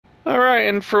Alright,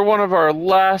 and for one of our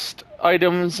last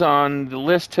items on the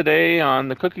list today on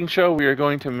the cooking show, we are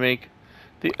going to make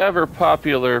the ever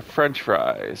popular French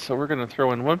fries. So we're going to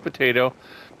throw in one potato.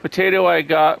 Potato I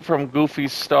got from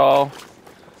Goofy's stall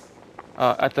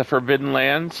at the Forbidden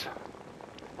Lands.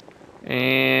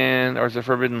 Or is it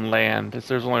Forbidden Land?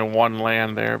 There's only one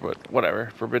land there, but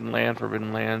whatever. Forbidden Land,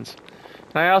 Forbidden Lands.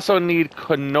 And I also need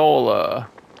canola,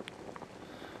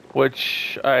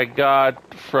 which I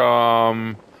got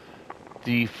from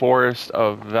the Forest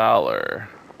of Valor.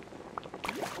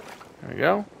 There we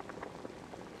go.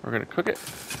 We're gonna cook it,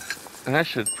 and that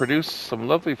should produce some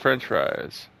lovely French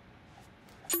fries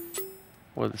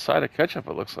with a side of ketchup.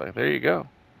 It looks like. There you go.